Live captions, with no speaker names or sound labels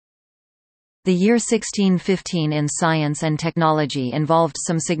The year 1615 in science and technology involved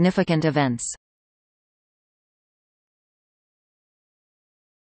some significant events.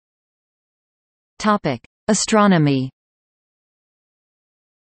 Astronomy.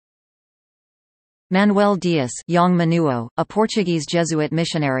 Manuel Dias Yang Manuo, a Portuguese Jesuit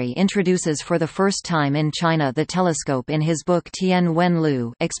missionary, introduces for the first time in China the telescope in his book Tien Wen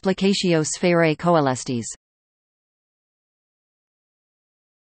Lu, Explicatio Spherae Coelestis.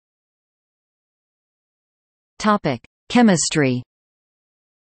 Chemistry.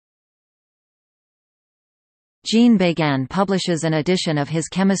 Jean Began publishes an edition of his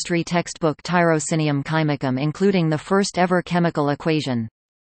chemistry textbook Tirocinium Chimicum, including the first ever chemical equation.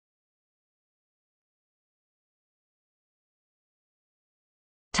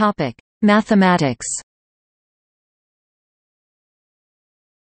 Mathematics.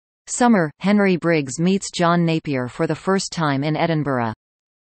 Summer, Henry Briggs meets John Napier for the first time in Edinburgh.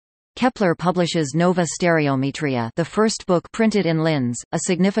 Kepler publishes Nova Stereometria, the first book printed in Linz, a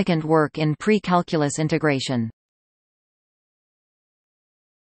significant work in pre-calculus integration.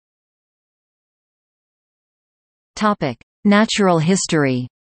 Natural history.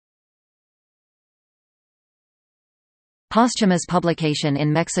 Posthumous publication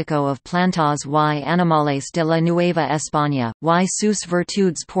in Mexico of Plantas y Animales de la Nueva España, y sus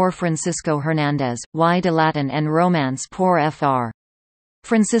virtudes por Francisco Hernández, y de Latin and Romance por Fr.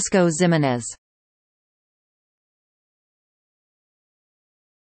 Francisco Ximénez.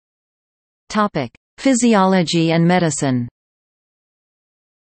 Physiology and medicine.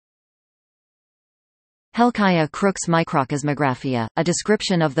 Helkaya Crookes' Microcosmographia, a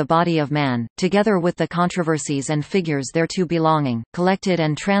description of the body of man, together with the controversies and figures thereto belonging, collected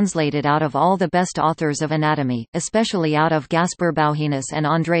and translated out of all the best authors of anatomy, especially out of Gaspar Bauhinus and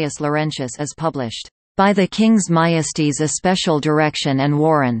Andreas Laurentius, is published, "by the King's Majesty's especial direction and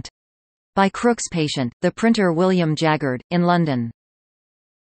warrant", by Crookes' patient, the printer William Jaggard, in London.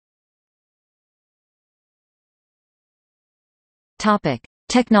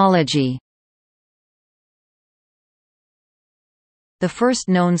 Technology. The first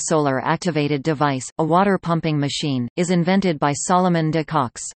known solar-activated device, a water-pumping machine, is invented by Solomon de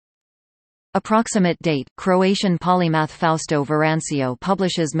Cox. Approximate date: Croatian polymath Fausto Verancio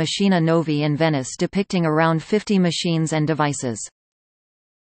publishes Machina Novi in Venice depicting around 50 machines and devices.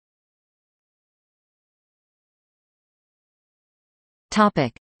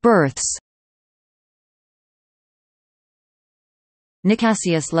 Births.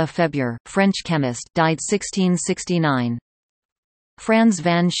 Nicasius Lefebvre, French chemist, died 1669. Franz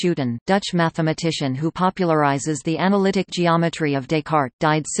van Schooten, Dutch mathematician who popularizes the analytic geometry of Descartes,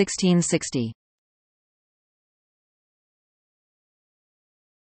 died 1660.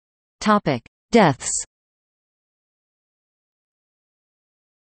 Deaths.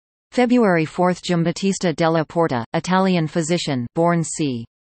 February 4 – Giambattista della Porta, Italian physician, born c.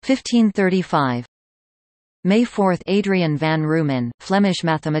 1535. May 4 – Adrian van Roomen, Flemish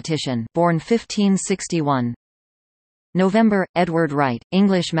mathematician, born 1561. November – Edward Wright,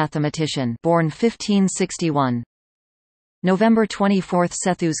 English mathematician, born 1561. November 24 –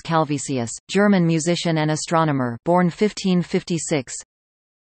 Cethus Calvisius, German musician and astronomer, born 1556.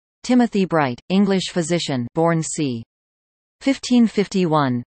 Timothy Bright, English physician, born c.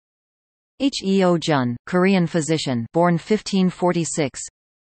 1551. Heo Jun, Korean physician, born 1546.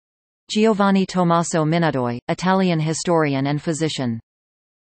 Giovanni Tommaso Minutoi, Italian historian and physician.